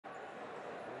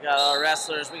We got our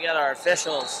wrestlers, we got our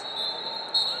officials.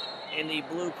 In the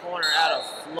blue corner out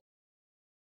of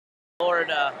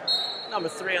Florida, number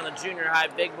 3 on the junior high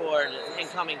big board,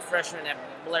 incoming freshman at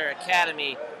Blair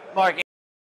Academy, Marc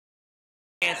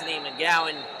Anthony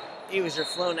Mcgowan. He was your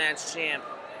FloNats champ,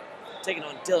 taking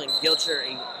on Dylan Gilcher,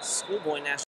 a schoolboy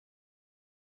nationals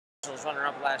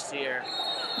runner-up last year.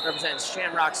 Represents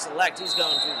Shamrock Select. He's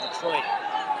going to Detroit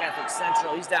Catholic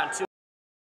Central. He's down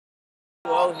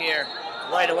 2-0 here,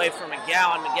 right away from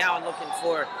Mcgowan. Mcgowan looking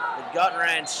for the gut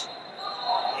wrench,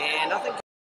 and nothing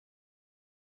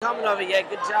coming of it yet.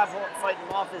 Good job fighting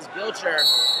him off as Gilcher.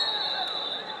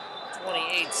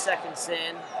 28 seconds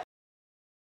in.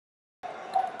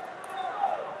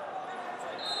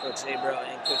 Coach Abro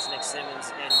and Coach Nick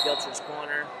Simmons in Gilcher's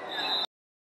corner.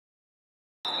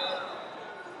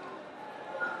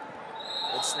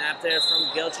 Good snap there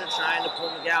from Gilcher, trying to pull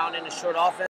Mcgowan into short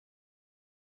offense,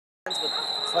 but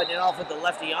fighting it off with the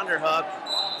lefty underhook.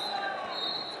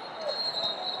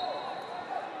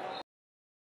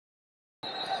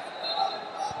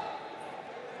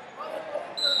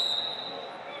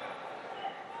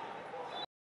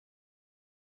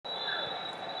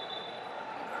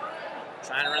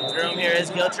 Trying to run through him here as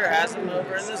Gilcher has him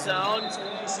over in the zone.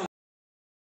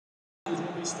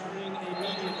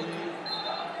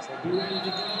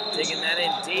 Digging that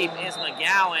in deep is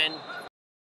Mcgowan.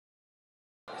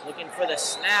 Looking for the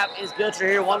snap is Gilcher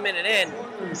here 1 minute in.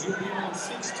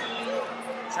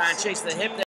 Trying to chase the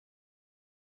hip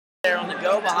there on the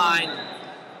go behind.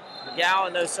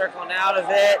 Mcgowan though circling out of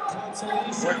it.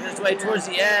 Working his way towards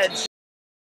the edge.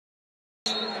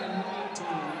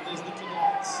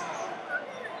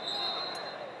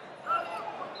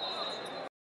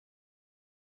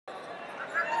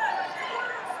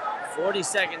 .40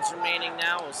 seconds remaining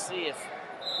now. We'll see if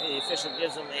the official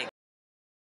gives them a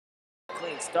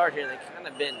clean start here. They've kind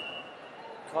of been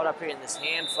caught up here in this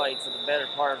hand fight for the better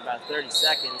part of about 30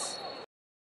 seconds.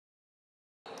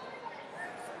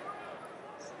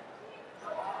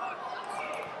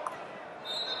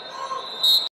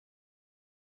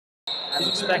 As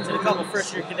expected, a couple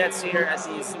first-year cadets here at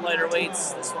these lighter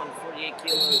weights. This one 48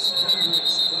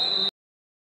 kilos.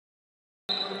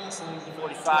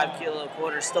 45 kilo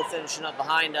quarter, still finishing up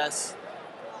behind us.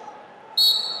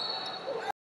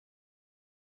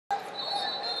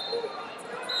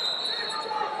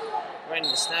 Right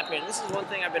into snap here. And this is one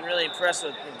thing I've been really impressed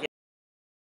with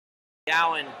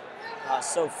Mcgowan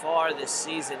so far this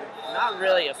season. Not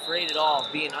really afraid at all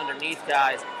of being underneath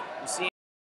guys. You see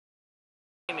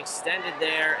him extended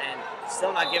there and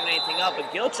still not giving anything up.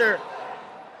 But Gilcher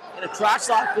in a crotch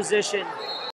lock position.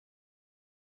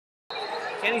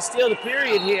 Can he steal the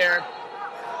period here?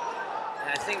 And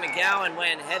I think Mcgowan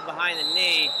went head behind the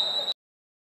knee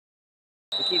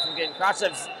to keep from getting crotch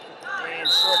ups in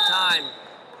short time.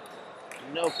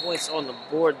 No points on the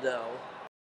board though.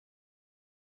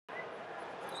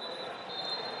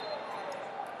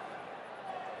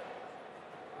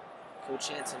 Coach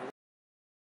Hanson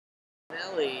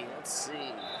Nelly, let's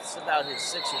see, it's about his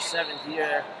 6th or 7th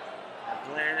year at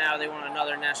Blair now. They won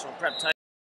another national prep title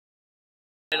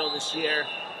this year,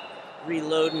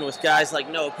 reloading with guys like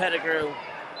Noah Pettigrew,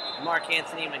 Marc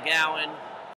Anthony Mcgowan.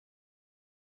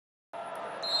 I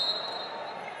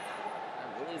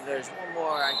believe there's one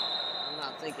more I'm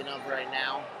not thinking of right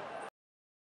now.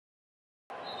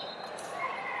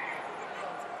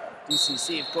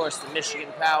 DCC, of course, the Michigan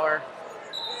Power.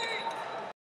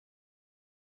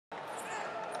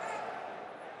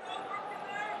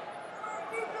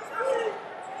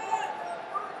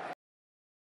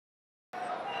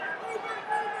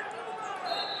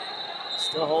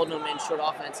 Still holding him in short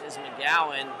offense is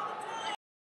Mcgowan.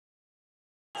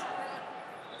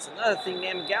 It's another thing,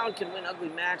 man. Mcgowan can win ugly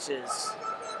matches.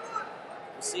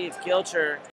 We'll see if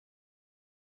Gilcher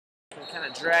can kind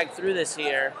of drag through this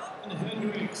here.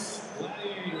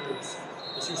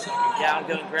 Mcgowan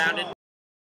going grounded.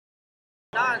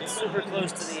 Not super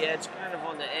close to the edge, kind of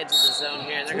on the edge of the zone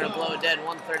here. And they're going to blow it dead,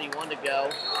 1:31 to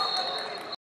go.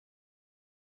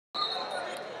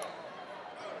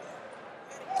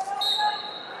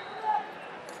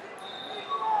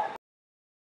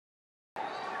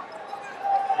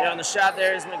 On the shot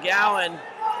there is Mcgowan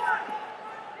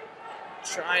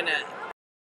trying to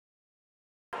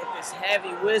hit this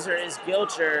heavy whizzer is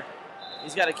Gilcher.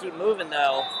 He's got to keep moving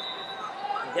though.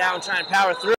 Mcgowan trying to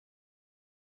power through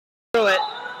it.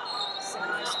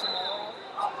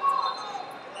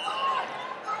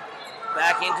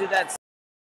 Back into that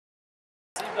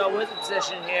seatbelt whizzer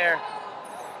position here.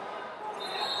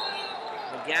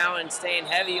 Mcgowan staying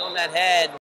heavy on that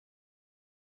head.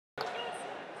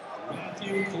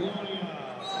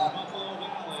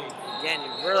 Again,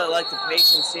 you really like the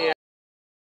patience here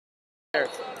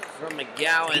from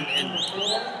Mcgowan, and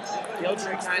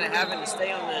Gilcher kind of having to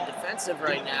stay on the defensive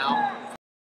right now.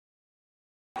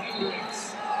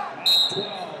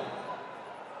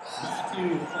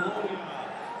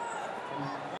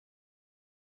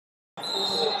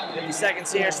 50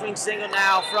 seconds here. Swing single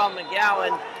now from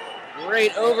Mcgowan.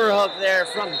 Great overhook there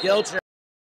from Gilcher.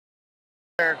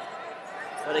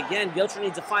 But again, Gilcher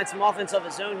needs to find some offense of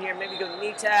his own here. Maybe go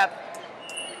knee tap.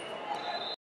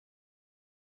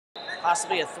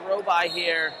 Possibly a throw by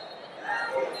here.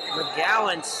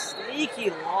 Mcgowan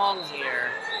sneaky long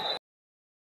here.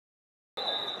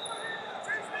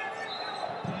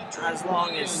 Not as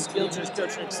long as Gilcher's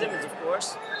coach Nick Simmons, of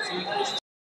course.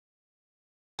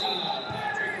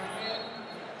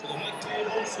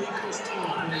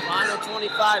 Final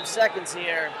 25 seconds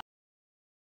here.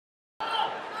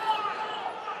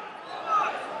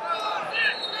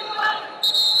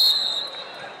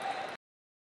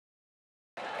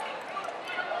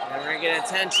 And we're going to get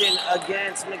attention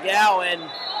against Mcgowan.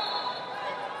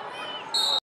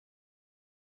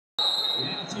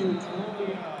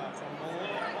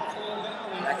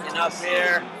 Backing up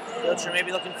here. Gilcher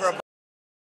maybe looking for a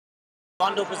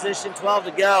bundle position, 12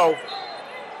 to go.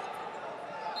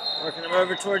 Working him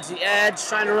over towards the edge,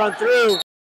 trying to run through.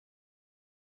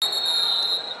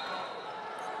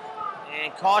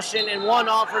 And caution and one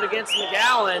offered against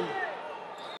Mcgowan.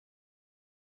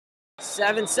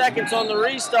 7 seconds on the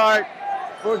restart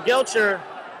for Gilcher.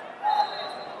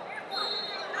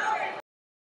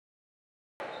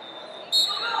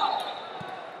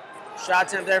 Shot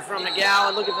attempt there from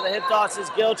Mcgowan, looking for the hip toss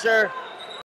is Gilcher.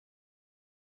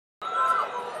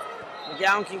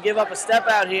 Mcgowan can give up a step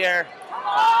out here.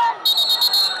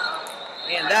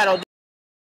 And that'll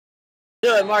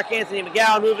do it. Marc Anthony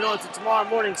Mcgowan moving on to tomorrow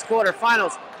morning's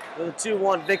quarterfinals with a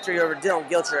 2-1 victory over Dylan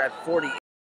Gilcher at 48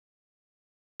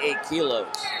 kilos.